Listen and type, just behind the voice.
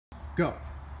go.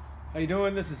 How you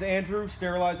doing? This is Andrew,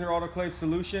 Sterilizer Autoclave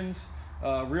Solutions.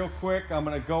 Real quick, I'm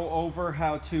going to go over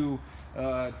how to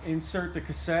insert the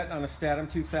cassette on a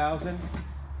Statim 2000.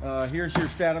 Here's your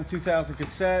Statim 2000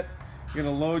 cassette. You're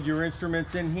going to load your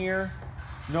instruments in here.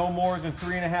 No more than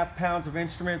 3.5 pounds of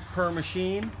instruments per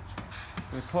machine. You're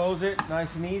going to close it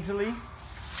nice and easily.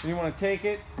 Then you want to take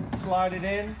it, slide it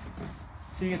in.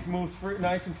 See, it moves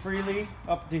nice and freely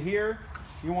up to here.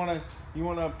 You want to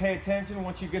pay attention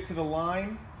once you get to the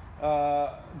line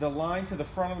to the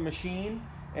front of the machine,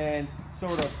 and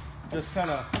sort of just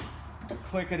kind of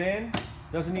click it in.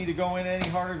 Doesn't need to go in any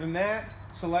harder than that.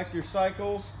 Select your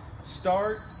cycles,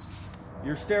 start.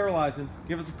 You're sterilizing.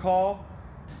 Give us a call,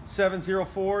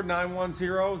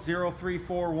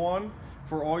 704-910-0341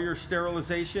 for all your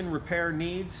sterilization repair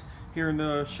needs here in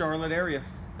the Charlotte area.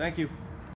 Thank you.